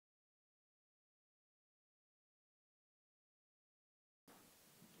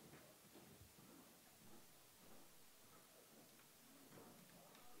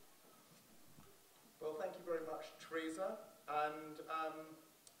you very much, Teresa, and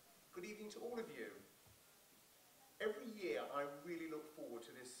good evening to all of you. Every year I really look forward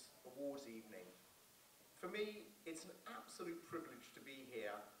to this awards evening. For me, it's an absolute privilege to be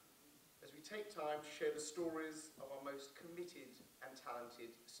here as we take time to share the stories of our most committed and talented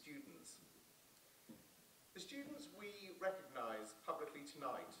students. The students we recognise publicly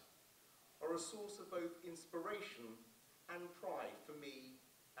tonight are a source of both inspiration and pride for me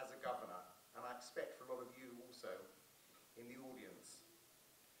as a governor, and I expect for a lot of you also in the audience.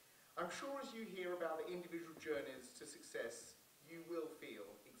 I'm sure as you hear about the individual journeys to success, you will feel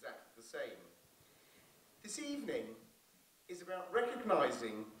exactly the same. This evening is about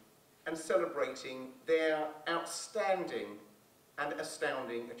recognising and celebrating their outstanding and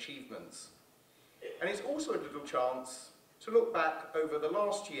astounding achievements. And it's also a little chance to look back over the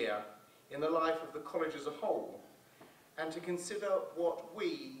last year in the life of the college as a whole and to consider what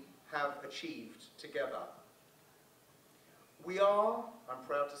we have achieved together. We are, I'm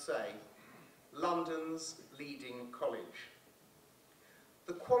proud to say, London's leading college.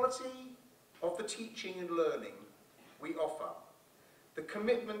 The quality of the teaching and learning we offer, the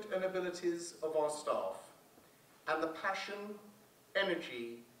commitment and abilities of our staff, and the passion,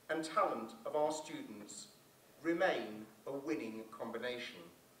 energy, and talent of our students remain a winning combination.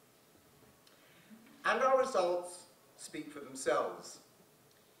 And our results speak for themselves.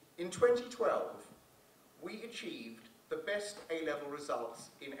 In 2012, we achieved the best A-level results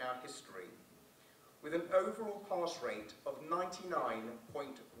in our history, with an overall pass rate of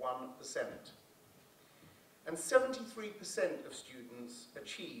 99.1%. And 73% of students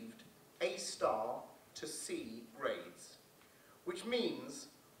achieved A* to C grades, which means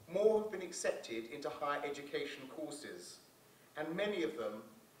more have been accepted into higher education courses, and many of them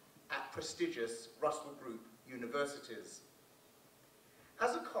at prestigious Russell Group universities.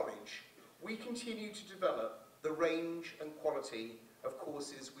 As a college, we continue to develop the range and quality of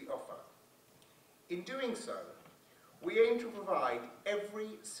courses we offer. In doing so, we aim to provide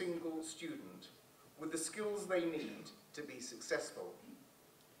every single student with the skills they need to be successful.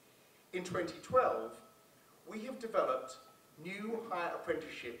 In 2012, we have developed new higher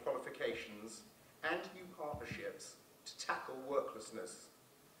apprenticeship qualifications and new partnerships to tackle worklessness.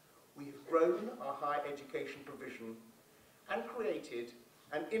 We have grown our higher education provision and created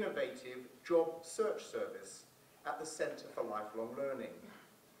an innovative job search service at the Centre for Lifelong Learning.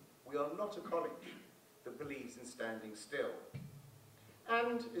 We are not a college that believes in standing still.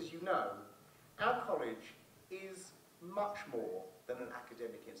 And, as you know, our college is much more than an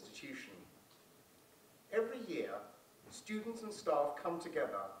academic institution. Every year, students and staff come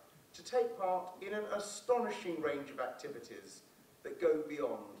together to take part in an astonishing range of activities that go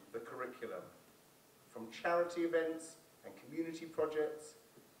beyond the curriculum. From charity events and community projects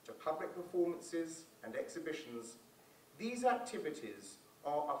to public performances and exhibitions, these activities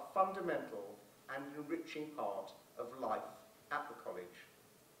are a fundamental and enriching part of life at the college.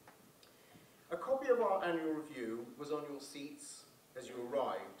 A copy of our annual review was on your seats as you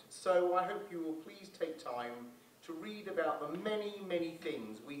arrived, so I hope you will please take time to read about the many, many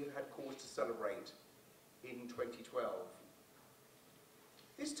things we have had cause to celebrate in 2012.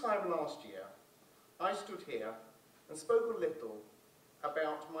 This time last year, I stood here and spoke a little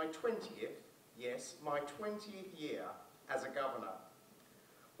about my 20th, yes, my 20th year as a governor.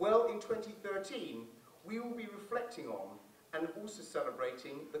 Well, in 2013, we will be reflecting on and also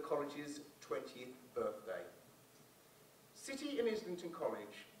celebrating the college's 20th birthday. City and Islington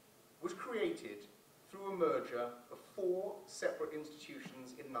College was created through a merger of 4 separate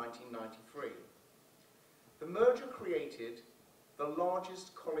institutions in 1993. The merger created the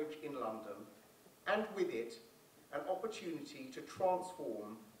largest college in London, and with it, an opportunity to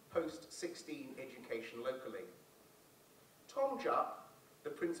transform post-16 education locally. Tom Jupp, the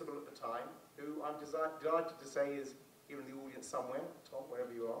principal at the time, who I'm delighted to say is here in the audience somewhere, Tom,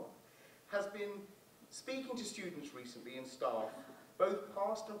 wherever you are, has been speaking to students recently and staff, both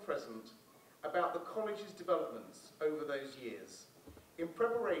past and present, about the college's developments over those years, in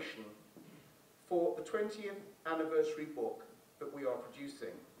preparation for the 20th anniversary book that we are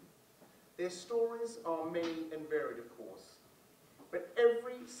producing. Their stories are many and varied, of course, but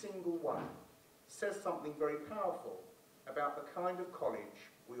every single one says something very powerful about the kind of college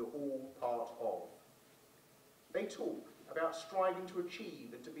we are all part of. They talk about striving to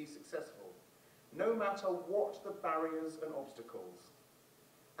achieve and to be successful, no matter what the barriers and obstacles.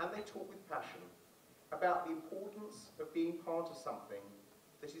 And they talk with passion about the importance of being part of something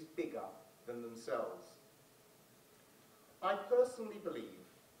that is bigger than themselves. I personally believe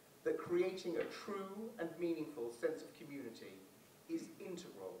that creating a true and meaningful sense of community is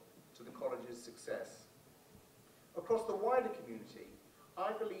integral to the college's success. Across the wider community,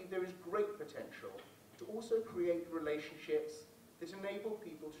 I believe there is great potential to also create relationships that enable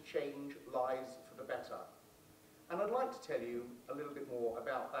people to change lives for the better. And I'd like to tell you a little bit more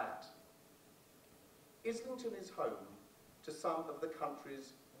about that. Islington is home to some of the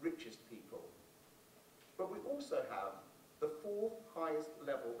country's richest people, but we also have the 4th highest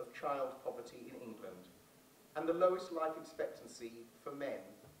level of child poverty in England and the lowest life expectancy for men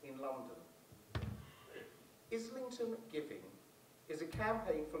in London. Islington Giving is a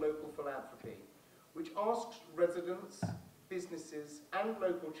campaign for local philanthropy which asks residents, businesses and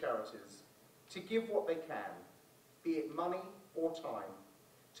local charities to give what they can, be it money or time,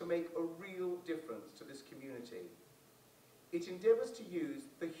 to make a real difference to this community. It endeavours to use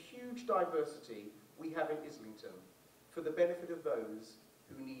the huge diversity we have in Islington for the benefit of those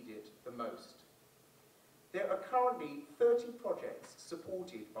who need it the most. There are currently 30 projects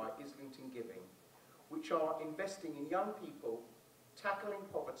supported by Islington Giving, which are investing in young people, tackling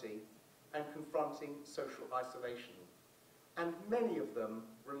poverty and confronting social isolation. And many of them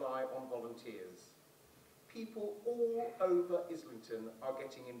rely on volunteers. People all over Islington are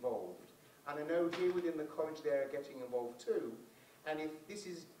getting involved. And I know here within the college they are getting involved too. And if this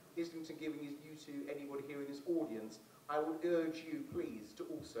is Islington Giving is new to anybody here in this audience, I would urge you please to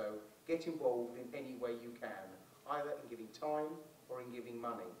also get involved in any way you can, either in giving time or in giving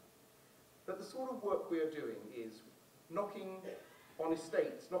money. But the sort of work we are doing is knocking on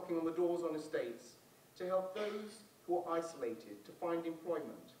estates, knocking on the doors on estates to help those who are isolated to find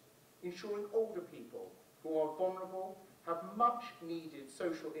employment, ensuring older people who are vulnerable have much needed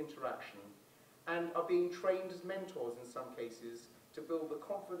social interaction and are being trained as mentors in some cases to build the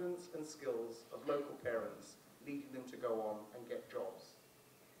confidence and skills of local parents, leading them to go on and get jobs.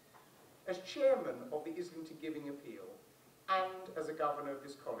 As chairman of the Islington Giving Appeal and as a governor of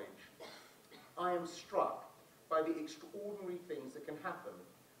this college, I am struck by the extraordinary things that can happen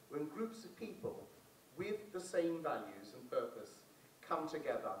when groups of people with the same values and purpose come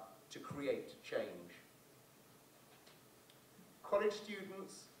together to create change. College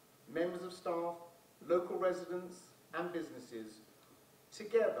students, members of staff, local residents and businesses,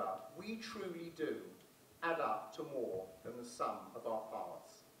 together we truly do add up to more than the sum of our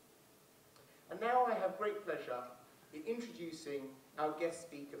parts. And now I have great pleasure in introducing our guest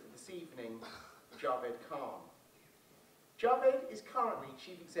speaker for this evening, Javed Khan. Javed is currently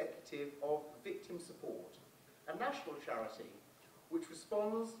Chief Executive of Victim Support, a national charity which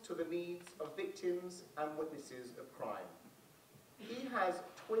responds to the needs of victims and witnesses of crime. He has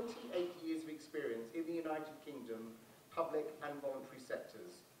 28 years of experience in the United Kingdom public and voluntary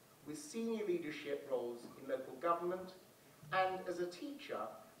sectors, with senior leadership roles in local government and as a teacher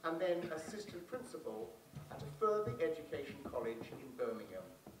and then assistant principal at a further education college in Birmingham.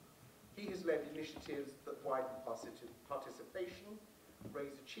 He has led initiatives that widen participation,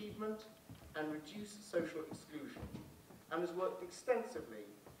 raise achievement and reduce social exclusion, and has worked extensively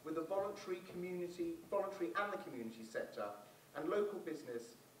with the voluntary and the community sector and local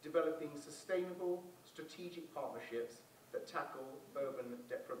business, developing sustainable strategic partnerships that tackle urban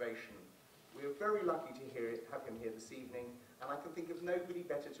deprivation. We are very lucky to have him here this evening, and I can think of nobody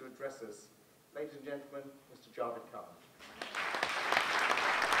better to address us. Ladies and gentlemen, Mr. Javed Khan.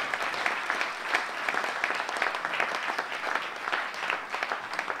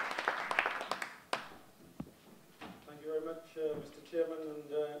 Thank you very much, Mr. Chairman,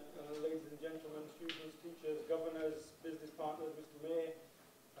 and ladies and gentlemen, students, teachers, governors, business partners, Mr. Mayor.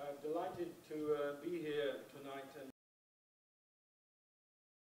 I'm delighted to be here